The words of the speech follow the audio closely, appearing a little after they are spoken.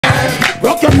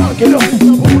Rock your monkey, look.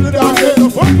 No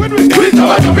fuck with me. We know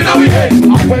what's up in our head.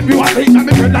 And when we want to eat, I'm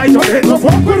in the light of it. No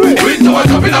fuck with me. We know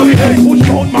what's up in our head. Push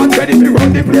out, man, ready to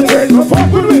run the place. No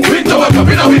fuck with me. We know what's up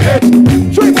in our head.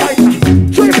 Street fighter,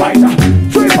 street fighter,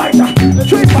 street fighter,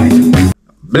 street fighter.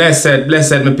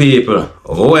 Blessed my people,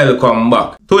 welcome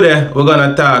back. Today we're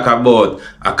gonna talk about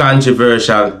a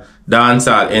controversial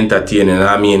dancehall entertainer.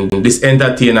 I mean, this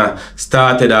entertainer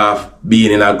started off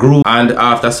being in a group and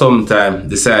after some time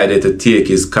decided to take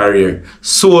his career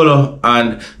solo,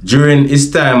 and during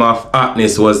his time of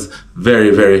hotness was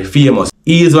very famous.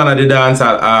 He is one of the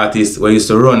dancehall artists who used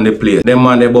to run the place. Them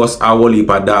man they boss a whole heap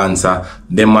of dancer.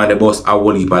 Them man they boss a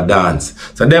whole heap of dance.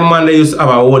 So them man they used to have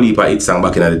a whole heap of hit song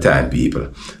back in the time, people.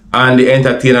 And the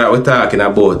entertainer that we're talking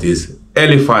about is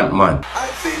Elephant Man. I've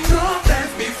seen no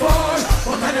dance before,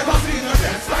 but I never seen a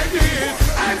dance like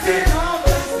this. I've seen no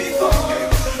dance before,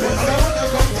 but I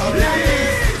never come to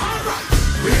this. Alright,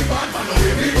 we bad man, we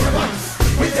big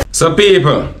ones. So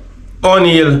people,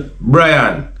 O'Neal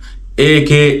Bryan,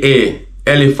 aka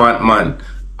Elephant Man,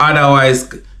 otherwise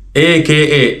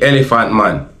aka Elephant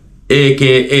Man,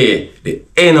 aka the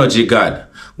Energy God,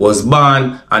 was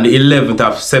born on the 11th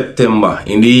of September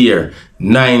in the year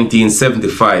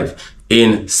 1975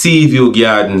 in Seaview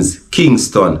Gardens,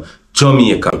 Kingston,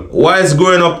 Jamaica. Whilst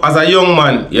growing up as a young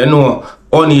man, you know,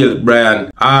 O'Neal Bryan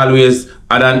always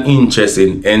had an interest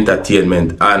in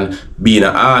entertainment and being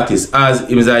an artist, as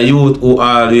he was a youth who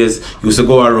always used to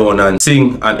go around and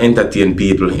sing and entertain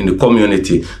people in the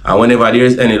community. And whenever there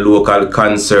is any local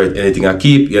concert, anything I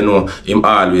keep, you know, him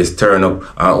always turn up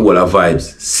and all the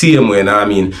vibes. Same way, I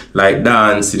mean, like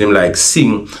dance, him like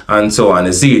sing and so on.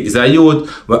 You see, he's a youth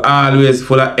who always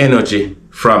full of energy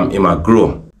from him a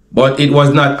grow. But it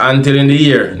was not until in the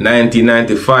year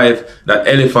 1995 that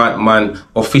Elephant Man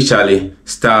officially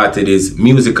started his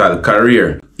musical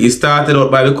career. He started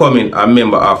out by becoming a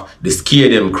member of the Scare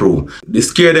Them crew. The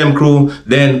Scare Them crew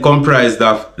then comprised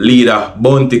of leader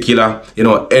Bounty Killer, you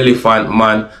know, Elephant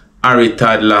Man, Harry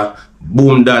Toddler,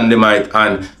 Boom Dynamite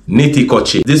and Nitty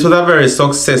Kochi. This was a very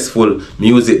successful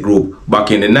music group back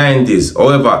in the 90s.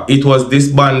 However, it was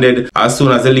disbanded as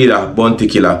soon as the leader Bounty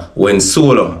Killer went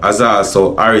solo, as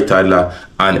also Harry Toddler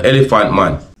and Elephant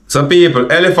Man. So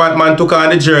people, Elephant Man took on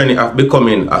the journey of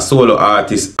becoming a solo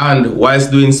artist, and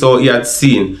whilst doing so he had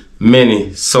seen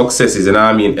many successes. And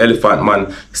I mean, Elephant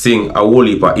Man sing a whole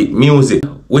heap of hit music.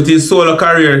 With his solo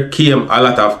career came a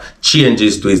lot of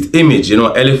changes to his image. You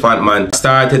know, Elephant Man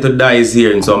started to dye his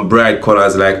hair in some bright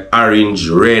colors like orange,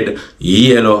 red,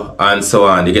 yellow, and so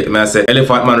on. You get me? I say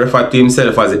Elephant Man referred to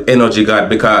himself as the Energy God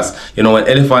because, you know, when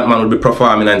Elephant Man would be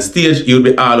performing on stage, he would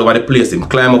be all over the place. Him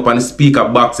climb up on the speaker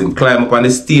box, him climb up on the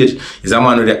stage. He's a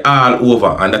man with it all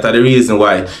over, and that's the reason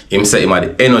why him say him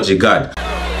the Energy God.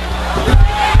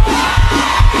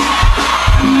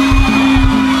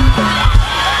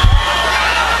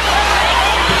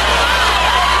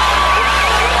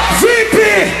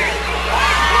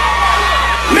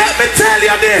 Let me tell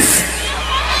you this.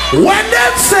 When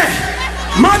them say,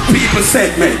 mad people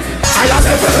segment, I am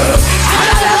never, I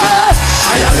am never,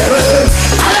 I am never,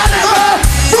 I am never,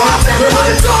 from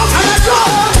everybody jump,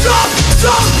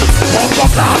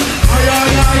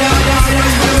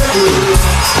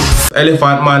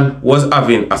 Elephant Man was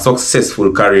having a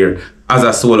successful career as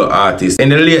a solo artist. In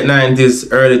the late 90s,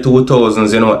 early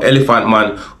 2000s, you know, Elephant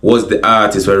Man was the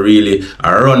artist who really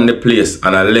run the place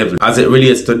on a level. As it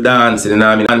relates to dancing, you know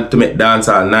what I mean, and to make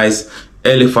dancehall nice,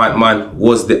 Elephant Man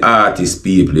was the artist,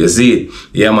 people. You see it?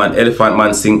 Yeah, man, Elephant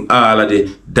Man sing all of the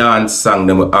dance songs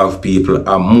that will have people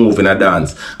are moving a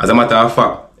dance. As a matter of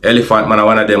fact, Elephant Man,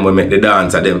 one of them will make the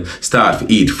dance and them start to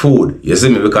eat food. You see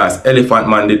me? Because Elephant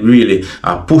Man did really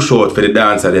push out for the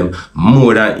dance of them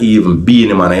more than even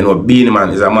Beanie Man. You know, Beanie Man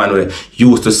is a man who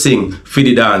used to sing for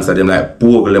the dance of them like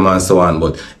Bogle them and so on.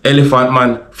 But Elephant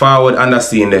Man forward on the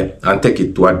scene there and take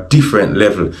it to a different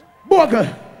level. Bogle,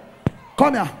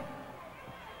 come here.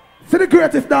 See the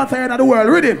greatest dancer in the world,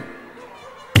 read him.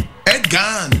 Ed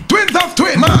Gun, twins of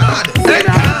twin, mad, Ed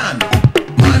Gun.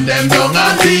 Man them down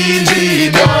on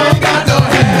TG, don't got no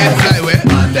head. Flyway,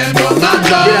 man them down on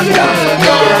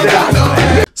don't got no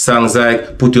head. Songs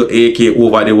like Put Your AK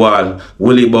Over the Wall,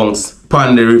 Willie Bunks,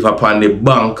 Pan the River, Pan the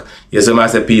Bank. Yes, I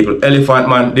say people, Elephant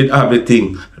Man did have the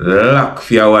thing lock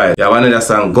for a while. You have another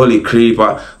song, Gully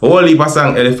Creeper. Whole heap of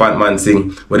song Elephant Man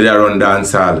sing where they run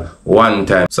dancehall one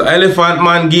time. So Elephant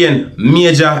Man gained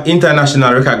major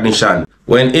international recognition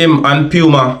when him and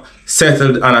Puma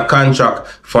settled on a contract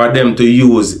for them to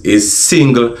use his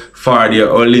single for the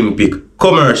Olympic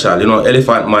commercial. You know,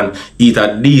 Elephant Man eat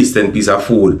a decent piece of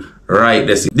food right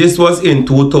there. This was in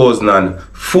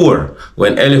 2004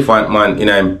 when Elephant Man in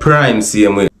a prime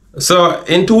same way. So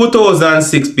in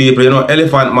 2006 people, you know,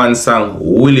 Elephant Man song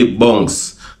Willie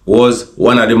Bunks was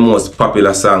one of the most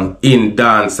popular songs in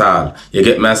dancehall. You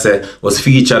get me, I say, was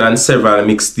featured on several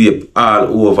mixtapes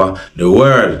all over the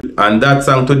world. And that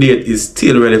song to date is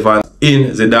still relevant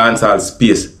in the dancehall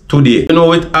space today. You know,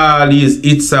 with all these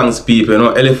hit songs, people, you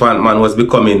know, Elephant Man was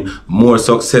becoming more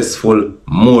successful,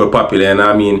 more popular, and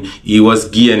I mean, he was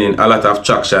gaining a lot of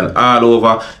traction all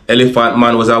over. Elephant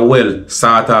Man was a well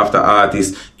sought after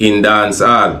artist in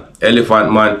dancehall.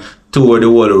 Elephant Man toured the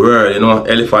whole world, you know.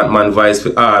 Elephant Man vice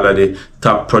for all of the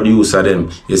top producer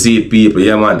them. You see people,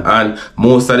 yeah man. And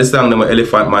most of the songs them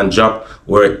Elephant Man drop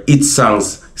were hit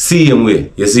songs same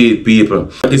way. You see people.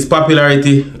 His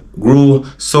popularity grew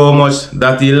so much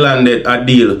that he landed a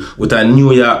deal with a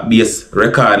New York based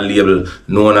record label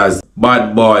known as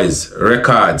Bad Boys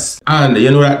Records. And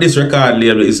you know that this record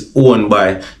label is owned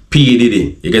by P.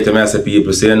 Diddy. You get to me, I say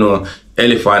people say, you know,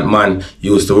 Elephant Man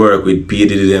used to work with P.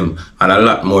 Diddy them and a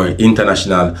lot more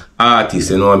international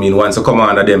artists, you know what I mean? Once you come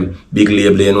under them big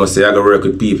label, you know, say I go work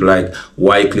with people like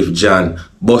Wycliffe Jean,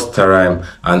 Busta Rhymes,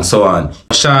 and so on.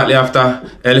 Shortly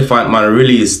after, Elephant Man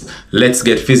released Let's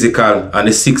Get Physical on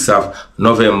the 6th of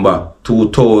November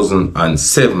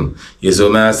 2007. You see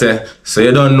what I say? So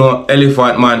you don't know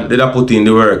Elephant Man did I put in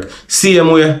the work.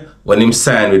 Same way when him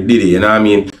signed with Diddy, you know what I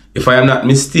mean? If I am not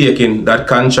mistaken, that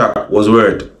contract was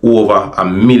worth over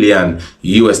 $1 million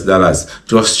US.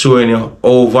 Just showing you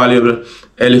how valuable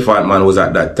Elephant Man was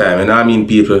at that time. And I mean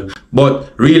people.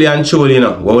 But really and truly, you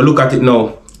know, when we look at it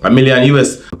now, $1 million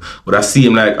US would have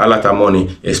seemed like a lot of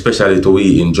money, especially to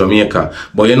we in Jamaica.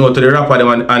 But you know, to the rapper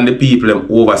them and the people them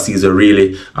overseas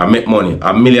really make money.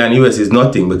 $1 million US is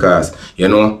nothing because, you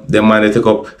know, them man they take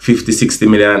up 50, 60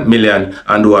 million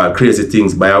and do all crazy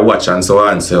things, buy a watch and so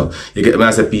on. So you get me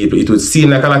as a people, it would seem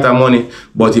like a lot of money,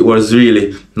 but it was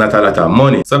really not a lot of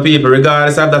money. So people,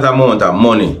 regardless of that amount of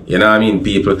money, you know what I mean,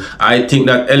 people, I think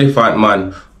that Elephant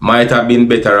Man might have been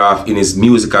better off in his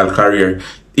musical career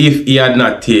if he had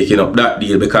not taken up that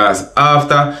deal, because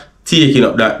after taking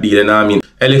up that deal, you know what I mean,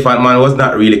 Elephant Man was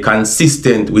not really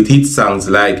consistent with hit songs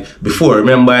like before.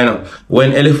 Remember, you know,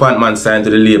 when Elephant Man signed to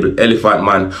the label, Elephant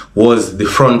Man was the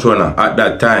front runner at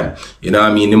that time. You know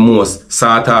what I mean, the most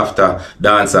sought after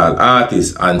dancehall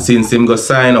artist. And since him go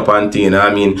sign up and thing, you know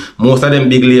what I mean, most of them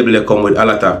big label they come with a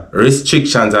lot of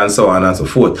restrictions and so on and so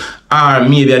forth. Or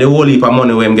maybe the whole heap of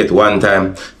money when him get one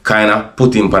time kind of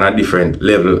put him on a different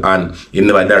level and he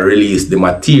never that release the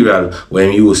material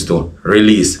when he used to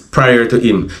release prior to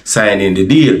him signing the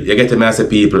deal. You get me as a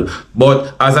people.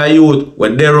 But as a youth,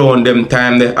 when they run them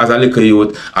time there as a little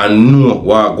youth and know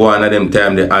what go on at them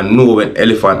time there and know when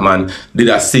Elephant Man did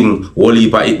a sing whole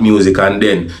heap of hit music and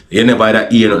then you never had a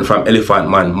hear nothing from Elephant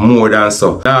Man more than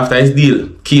so. After his deal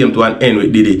came to an end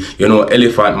with Diddy, you know,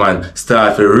 Elephant Man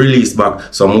started to release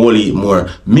back some whole heap more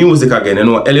music again. You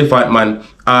know, Elephant Man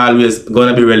always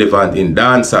gonna be relevant in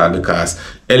dancehall because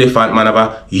Elephant Man have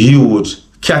a huge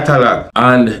catalog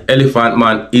and Elephant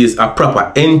Man is a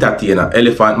proper entertainer.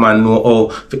 Elephant Man know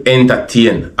how to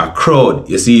entertain a crowd.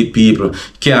 You see, people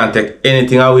can't take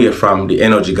anything away from the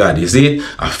energy god. You see,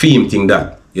 a theme thing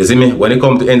that. You see me? When it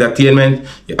comes to entertainment,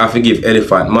 you have to give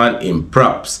Elephant Man him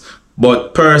props.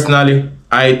 But personally,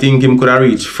 I think him could have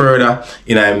reached further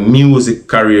in a music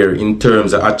career in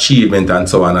terms of achievement and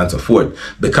so on and so forth.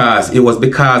 Because it was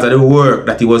because of the work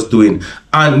that he was doing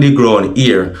on the ground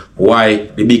here why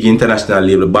the big international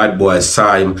label Bad Boys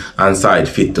saw him and saw it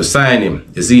fit to sign him.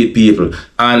 You see it, people.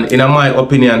 And in my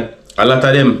opinion, a lot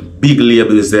of them big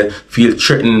labels they feel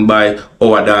threatened by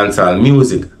our dancehall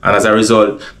music, and as a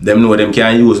result, them know them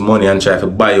can use money and try to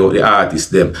buy out the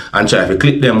artists them and try to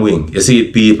clip them wing. You see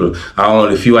it, people, and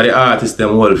only few of the artists them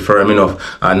hold firm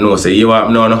enough and know say you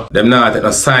have no, them not take no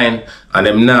sign and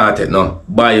them not take no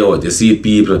buyout. You see it,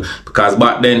 people, because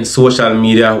back then social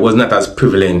media was not as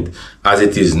prevalent as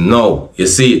it is now. You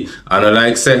see it, and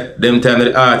like say them time that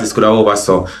the artists could have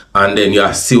oversaw and then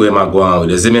you see where I'm going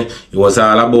with. You see me? It was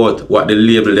all about what the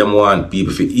label them want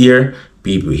people to hear,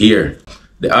 people hear.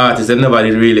 The artists they never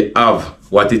did really have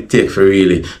what it takes for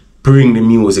really bring the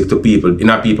music to people in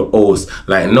a people's house.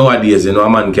 Like nowadays, you know, a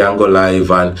man can go live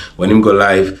and when him go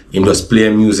live, him just play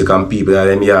music and people at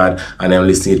them yard and them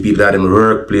listening to people at them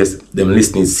workplace, them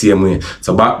listening the same way.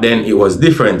 So back then it was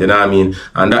different, you know what I mean?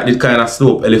 And that did kind of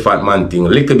slope Elephant Man thing a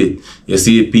little bit. You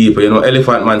see people, you know,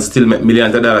 Elephant Man still make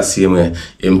millions of dollars same way.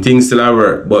 Him things still at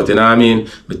work, but you know what I mean?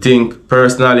 I think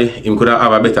personally him could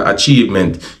have a better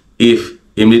achievement if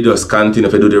him did just continue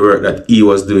to do the work that he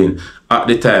was doing at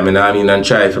the time, you know what I mean, and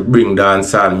try to bring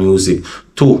dancehall music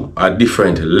to a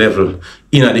different level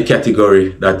in the category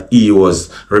that he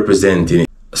was representing.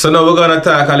 So now we're gonna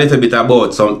talk a little bit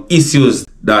about some issues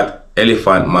that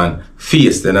Elephant Man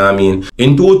faced, you know what I mean.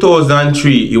 In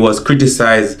 2003, he was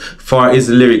criticized for his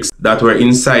lyrics that were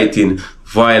inciting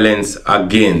violence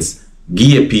against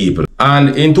gay people.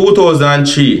 And in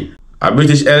 2003, a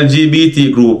British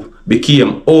LGBT group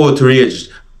became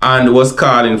outraged and was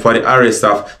calling for the arrest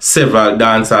of several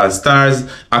dancehall stars,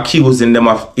 accusing them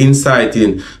of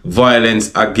inciting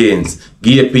violence against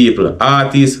gay people.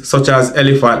 Artists such as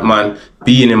Elephant Man,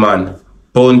 Beenie Man,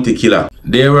 Bounty Killer.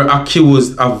 They were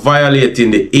accused of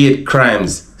violating the hate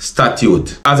crimes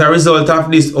statute. As a result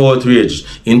of this outrage,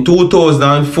 in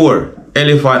 2004,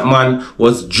 Elephant Man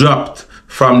was dropped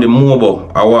from the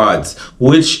MOBO Awards,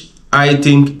 which I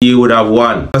think he would have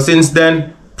won. But since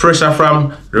then, pressure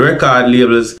from the record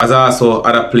labels as also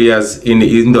other players in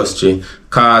the industry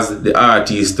caused the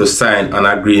artist to sign an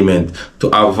agreement to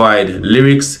avoid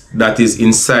lyrics that is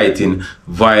inciting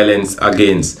violence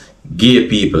against gay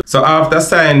people. So after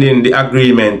signing the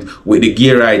agreement with the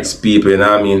gay rights people, you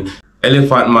know what I mean,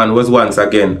 Elephant Man was once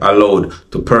again allowed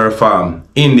to perform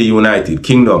in the United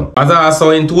Kingdom. As also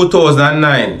in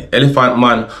 2009, Elephant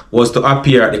Man was to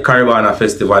appear at the Caribana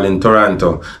Festival in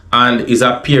Toronto, and his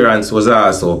appearance was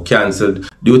also cancelled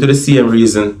due to the same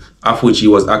reason of which he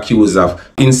was accused of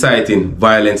inciting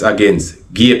violence against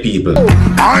gay people.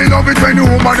 I love it when you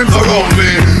woman is around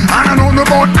me, and I don't know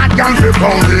about that girl flip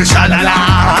round me.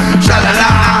 Sha-la-la,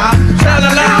 sha-la-la,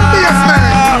 sha-la-la. Yes,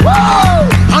 man.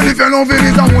 Woo! And if you love it,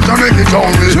 I want to make it on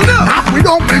me. If we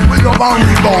don't make we go bound,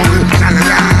 we bound.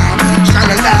 Sha-la-la,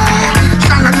 sha-la-la,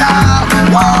 sha-la-la.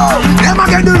 Whoa! Never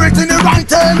get the written in the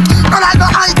writing, and I know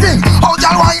I think how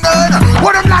y'all whining.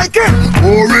 What I'm liking,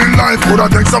 boring life could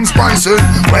have take some spices.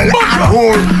 Well, I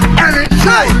hold any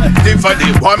shade. Different,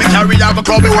 why me carry have a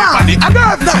club in company and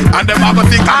earth night, and them have a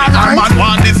think a man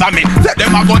want this of me.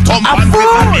 Them have a thumb and kiss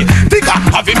of me. Think I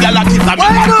have him gyal a kiss of me.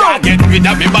 Can't get rid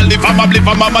of me, but live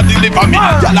for mama deliver me.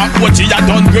 Gyal a coach ya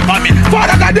don't grip on me.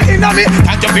 Father got the inner me.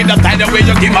 Can't you feel the style the way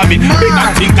you give me? Big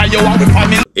and think you want with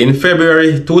family. In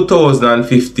February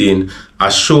 2015,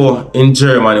 a show in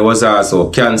Germany was also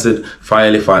cancelled for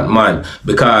Elephant Man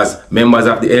because members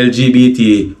of the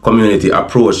LGBT community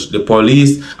approached the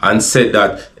police and said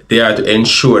that they are to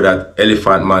ensure that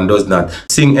Elephant Man does not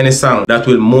sing any song that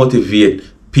will motivate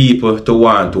people to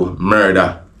want to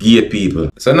murder gay people.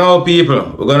 So now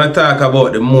people, we're gonna talk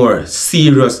about the more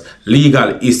serious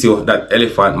legal issue that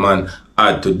Elephant Man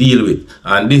had to deal with,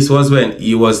 and this was when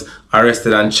he was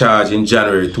arrested and charged in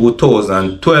January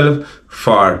 2012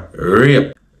 for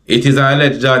rape. It is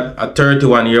alleged that a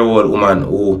 31-year-old woman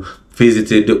who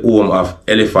visited the home of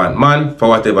Elephant Man for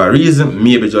whatever reason,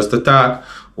 maybe just to talk,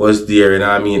 was there, you know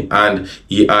what I mean, and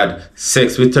he had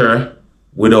sex with her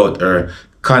without her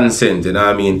consent, you know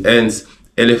what I mean. Hence,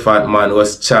 Elephant Man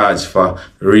was charged for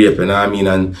rape, you know what I mean,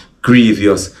 and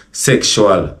grievous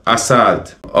sexual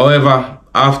assault. However,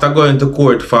 after going to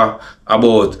court for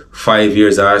about 5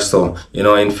 years or so, you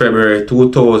know, in February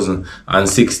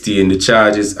 2016, the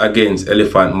charges against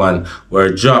Elephant Man were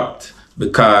dropped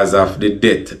because of the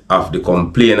death of the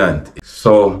complainant.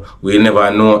 So we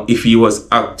never know if he was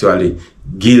actually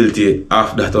guilty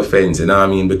of that offense, you know what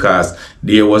I mean, because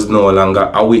there was no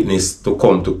longer a witness to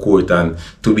come to court and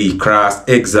to be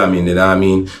cross-examined, you know what I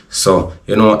mean. So,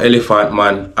 you know, Elephant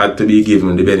Man had to be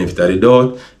given the benefit of the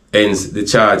doubt. Hence, the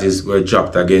charges were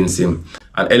dropped against him.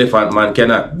 And Elephant Man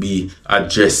cannot be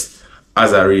addressed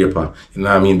as a raper, you know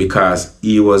what I mean, because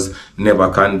he was never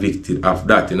convicted of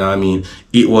that, you know what I mean.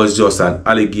 It was just an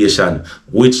allegation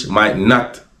which might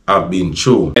not have been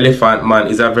true. Elephant Man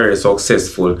is a very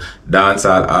successful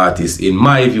dancehall artist. In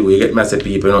my view, you get me say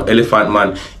people, you know, Elephant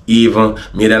Man even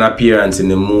made an appearance in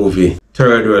the movie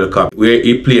Third World Cup, where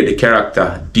he played the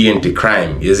character Dainty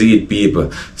Crime. You see it, people.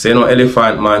 So you know,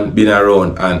 Elephant Man been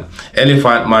around, and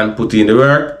Elephant Man put in the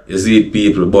work. You see it,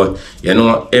 people. But you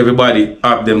know, everybody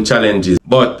have them challenges.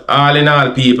 But all in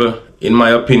all, people, in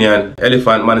my opinion,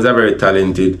 Elephant Man is a very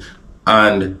talented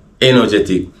and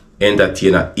energetic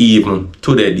entertainer, even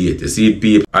to the date. You see it,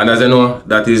 people. And as you know,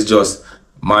 that is just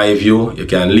my view. You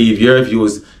can leave your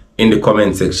views in the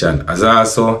comment section. As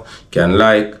also, you can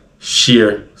like,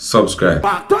 share, subscribe.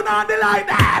 Turn on the light,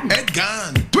 man. Head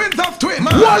gone. Twins of twin.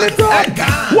 Wall it up. Head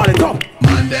gone. Wall it up.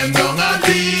 Man, them don't have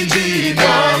TG.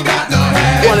 Don't got no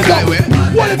head. Wall it up.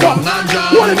 Wall it up.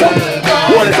 Wall it up.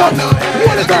 Wall it up.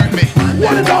 Wall it up. Wall it up.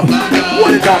 Wall it up.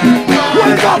 Wall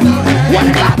it up.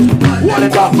 Wall it up. Wall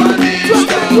it up.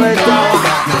 Wall it up.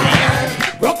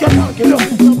 Rock your funky look.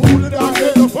 Pull it down,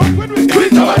 get the fuck with me.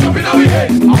 Twins of us up in our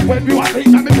head. And when we want to eat,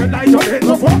 I'm in the night on it.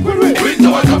 So fuck with me. Twins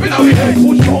of us up in our head.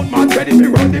 Push out, man, ready to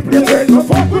run the place. So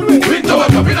fuck with me. Twins of us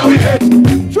in our head.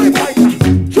 3 pinter,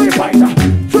 3 pinter,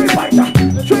 3 pinter,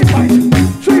 3 pinter,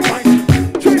 3 pinter,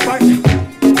 3 pinter.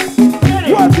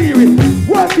 What theory?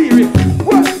 What theory?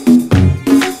 What?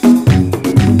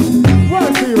 What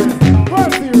theory? What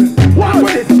theory? Walk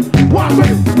with it. Walk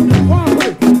with it. Walk with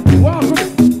it. Walk with it.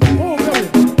 Oh, baby.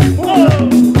 Oh,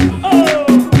 oh.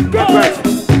 Get ready.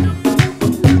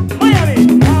 Miami,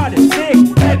 hard, sick,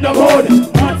 head no good.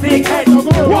 Hard, sick, head no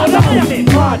good. Miami,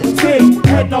 hard, sick,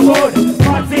 head no good.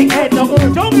 Hard, sick, head no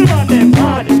good. Don't be on them.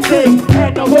 Hard, sick,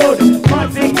 head no good.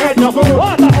 Hard, sick, head no good.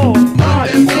 What the hell? Hard,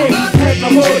 sick, head no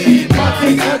good.